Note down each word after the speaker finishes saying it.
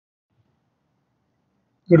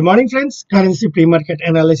Good morning friends, currency pre market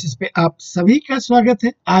analysis पे आप सभी का स्वागत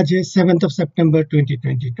है। आज है 7 सितंबर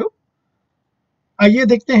 2022। आइए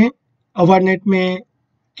देखते हैं ओवरनाइट में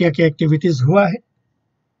क्या क्या एक्टिविटीज हुआ है।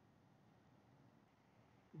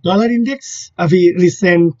 डॉलर इंडेक्स अभी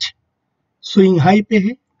रिसेंट स्विंग हाई पे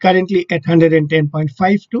है, करेंटली एट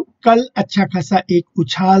 110.52। कल अच्छा खासा एक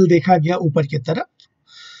उछाल देखा गया ऊपर की तरफ।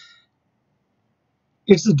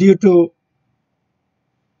 It's due to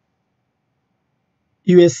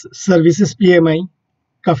US services PMI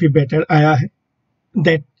काफी बेटर आया है।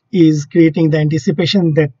 That is creating the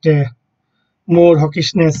anticipation that more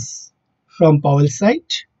hawkishness from Powell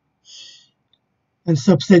side. And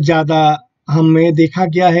सबसे ज्यादा हमें देखा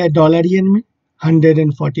गया है डॉलर येन में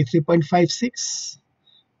 143.56।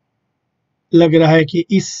 लग रहा है कि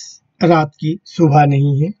इस रात की सुबह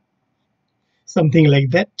नहीं है, समथिंग लाइक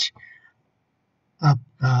दैट।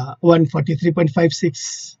 आपका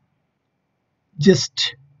 143.56 just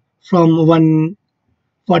from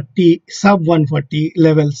 140 sub 140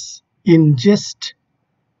 levels in just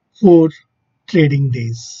 4 trading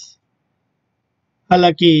days।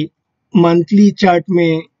 हालांकि मंथली चार्ट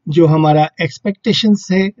में जो हमारा एक्सपेक्टेशंस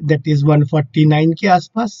है दैट इज 149 के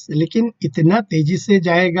आसपास, लेकिन इतना तेजी से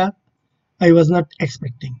जाएगा I was not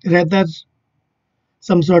expecting. Rather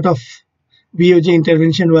some sort of BOJ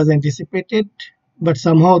intervention was anticipated, but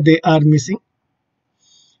somehow they are missing.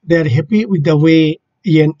 They are happy with the way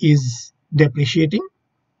yen is depreciating.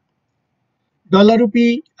 Dollar रूपी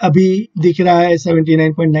अभी दिख रहा है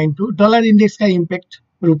 79.92। डॉलर इंडेक्स का इम्पैक्ट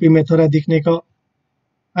रूपी में थोड़ा दिखने को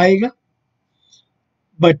आएगा,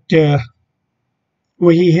 बट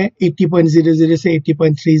वही है 80.00 से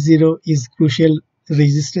 80.30 is crucial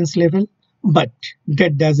resistance level, but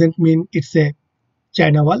that doesn't mean it's A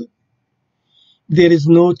China wall. There is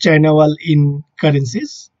no China wall in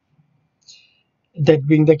currencies. That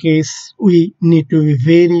being the case, we need to be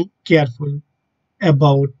very careful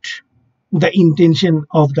about the intention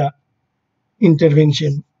of the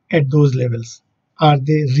intervention at those levels. Are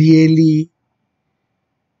they really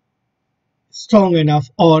strong enough,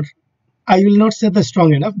 or I will not say the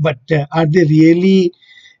strong enough, but are they really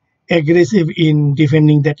aggressive in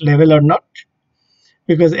defending that level or not?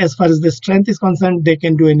 Because as far as the strength is concerned, they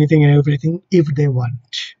can do anything and everything if they want.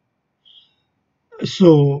 So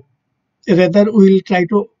rather we will try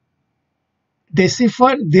to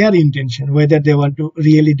decipher their intention, whether they want to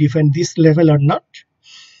really defend this level or not.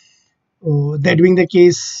 That being the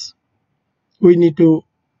case, we need to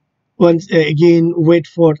once again wait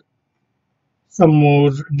for some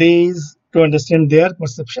more days to understand their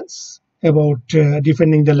perceptions about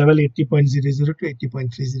defending the level 80.00 to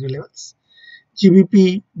 80.30 levels. GBP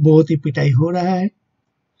बहुत ही पिटाई हो रहा है।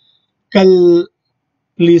 कल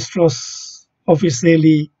लिस्ट्रॉस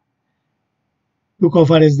officially took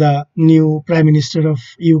over as the new Prime Minister of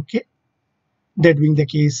UK. That being the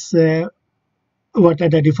case, what are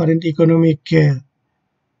the different economic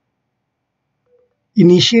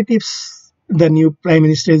initiatives the new Prime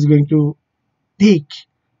Minister is going to take?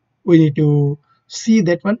 We need to see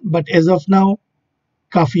that one. But as of now,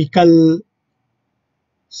 काफी कल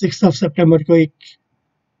 6 सितंबर को एक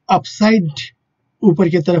upside ऊपर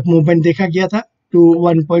की तरफ movement देखा गया था टू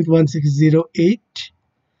 1.1608,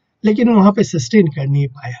 लेकिन वहां पे सस्टेन कर नहीं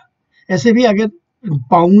पाया। ऐसे भी अगर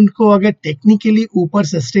पाउंड को अगर टेक्निकली ऊपर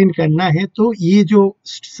सस्टेन करना है तो ये जो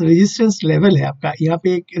रेजिस्टेंस लेवल है आपका, यहाँ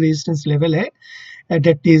पे एक रेजिस्टेंस लेवल है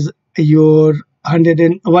दैट इज योर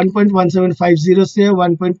 1.1750 से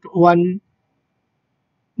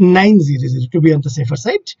 1.1900 to be on the safer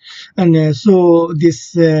side. And so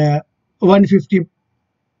this 150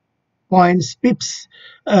 points पिप्स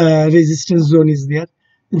resistance zone is there.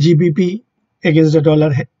 GBP against the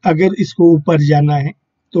dollar है, अगर इसको ऊपर जाना है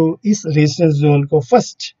तो इस रेजिस्टेंस जोन को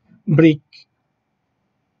फर्स्ट ब्रेक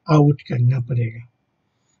आउट करना पड़ेगा।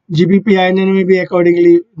 GBP INR में भी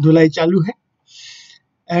अकॉर्डिंगली धुलाई चालू है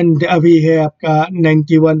एंड अभी है आपका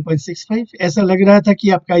 91.65। ऐसा लग रहा था कि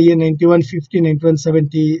आपका ये 9150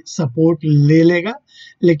 9170 सपोर्ट ले लेगा,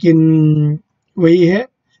 लेकिन वही है।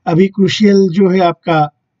 अभी क्रूशियल जो है आपका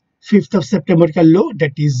 5 सितंबर का लो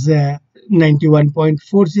दैट इज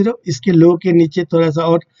 91.40। इसके लो के नीचे थोड़ा सा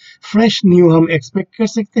और फ्रेश न्यू हम एक्सपेक्ट कर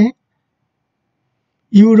सकते हैं।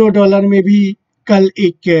 यूरो डॉलर में भी कल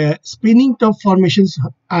एक स्पिनिंग टॉप फॉर्मेशन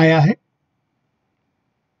आया है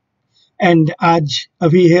एंड आज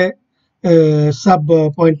अभी है सब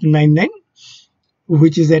 0.99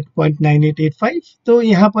 विच इज एट 0.9885। तो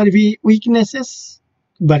यहाँ पर भी वीकनेसेस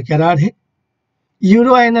बरकरार है।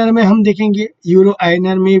 यूरो INR में हम देखेंगे, यूरो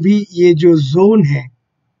INR में भी ये जो जोन है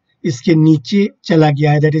इसके नीचे चला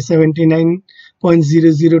गया है, दैट इज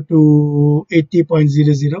 79.00 टू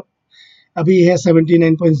 80.00 अभी है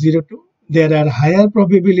 79.02। देयर आर हायर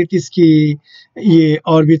प्रोबेबिलिटीज की ये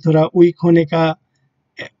और भी थोड़ा वीक होने का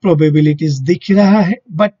प्रोबेबिलिटीज दिख रहा है,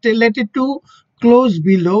 but let it to close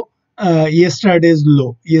below yesterday's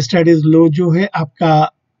low. Yesterday's लो जो है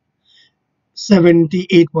आपका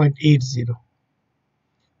 78.80।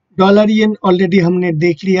 डॉलर येन ऑलरेडी हमने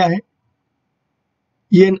देख लिया है,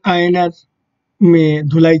 येन आईएनआर में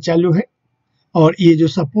धुलाई चालू है, और ये जो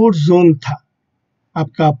सपोर्ट जोन था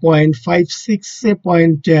आपका 0.56 से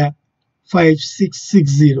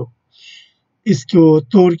 0.5660 इसको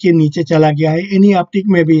तोड़ के नीचे चला गया है। एनी ऑप्टिक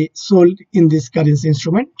में भी sold in this currency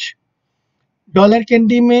instrument. Dollar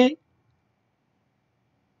candy में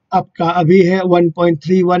आपका अभी है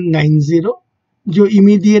 1.3190, जो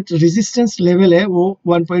इमीडिएट रेजिस्टेंस लेवल है वो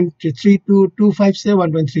 1.3225 से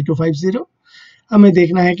 1.3250। हमें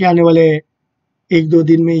देखना है कि आने वाले एक दो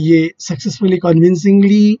दिन में ये सक्सेसफुली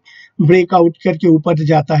कन्विंसिंगली ब्रेकआउट करके ऊपर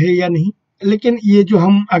जाता है या नहीं। लेकिन ये जो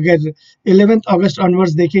हम अगर 11 अगस्त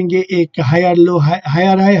ऑनवर्ड्स देखेंगे, एक higher low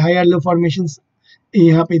higher low formations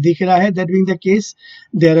यहाँ पे दिख रहा है। That being the case,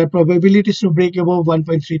 there are probabilities to break above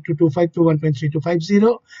 1.3225 to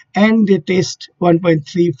 1.3250 and they test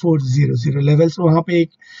 1.3400 levels. वहाँ पे एक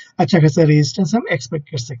अच्छा खासा रेजिस्टेंस हम एक्सपेक्ट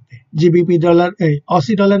कर सकते हैं। जीबीपी डॉलर,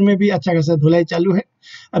 ऑसी डॉलर में भी अच्छा खासा धुलाई चालू है।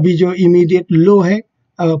 अभी जो इमीडिएट लो है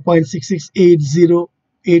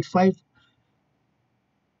 0.668085,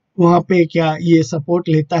 वहाँ पे क्या ये सपोर्ट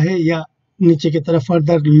लेता है या नीचे की तरफ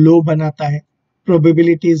फर्दर लो बनाता है?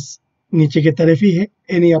 प्रोबेबिलिटीज नीचे की तरफ ही है।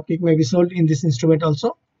 एनी ऑप्टिक में भी sold in this instrument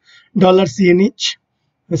also. Dollar CNH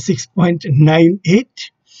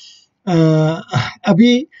 6.98,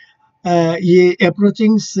 अभी ये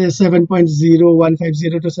approaching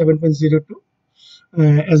 7.0150 to 7.02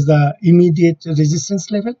 as the immediate resistance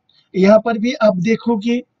level. यहाँ पर भी आप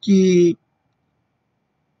देखोगे कि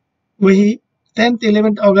वही 10th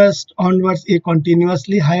 11th अगस्त ऑनवर्ड्स ये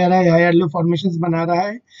कंटिन्यूअसली हायर लो फॉर्मेशंस बना रहा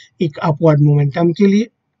है एक अपवर्ड मोमेंटम के लिए।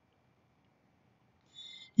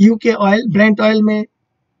 यूके ऑयल, ब्रेंट ऑयल में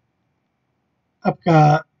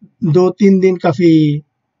आपका 2-3 दिन काफी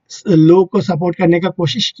लो को सपोर्ट करने का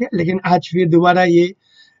कोशिश किया, लेकिन आज फिर दोबारा ये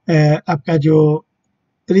आपका जो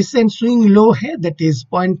रिसेंट स्विंग लो है दैट इज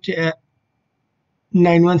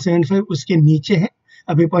 0.9175 उसके नीचे है,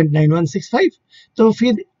 अभी 0.9165। तो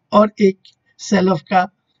फिर और एक सेल ऑफ का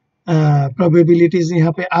प्रोबेबिलिटीज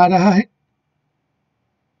यहाँ पे आ रहा है।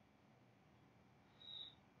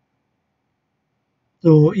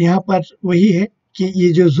 तो यहाँ पर वही है कि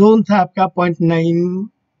ये जो जोन था आपका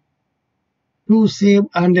 0.92 से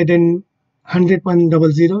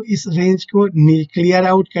 100.00, इस रेंज को क्लियर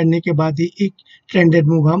आउट करने के बाद ही एक ट्रेंडेड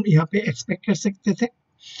मूव हम यहाँ पे एक्सपेक्ट कर सकते थे,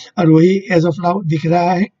 और वही एज ऑफ नाउ दिख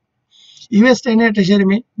रहा है। यूएस 10 ट्रेजरी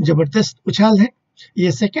में जबरदस्त उछाल है।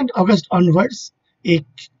 ये 2 अगस्त ऑनवर्ड्स एक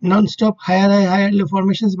non stop higher low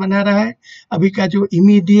formations बना रहा है। अभी का जो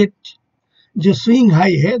इमीडिएट जो स्विंग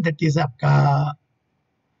हाई है दैट इज आपका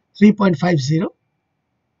 3.50,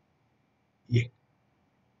 ये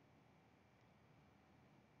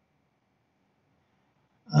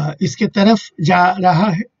इसके तरफ जा रहा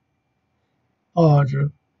है,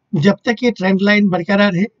 और जब तक ये ट्रेंड लाइन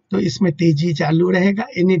बरकरार है तो इसमें तेजी चालू रहेगा।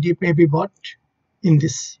 एनी डीप में भी बॉट इन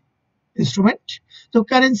दिस इंस्ट्रूमेंट। तो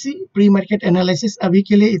करेंसी प्री मार्केट एनालिसिस अभी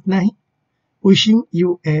के लिए इतना ही। Wishing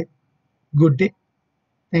U a good day.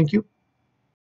 Thank you.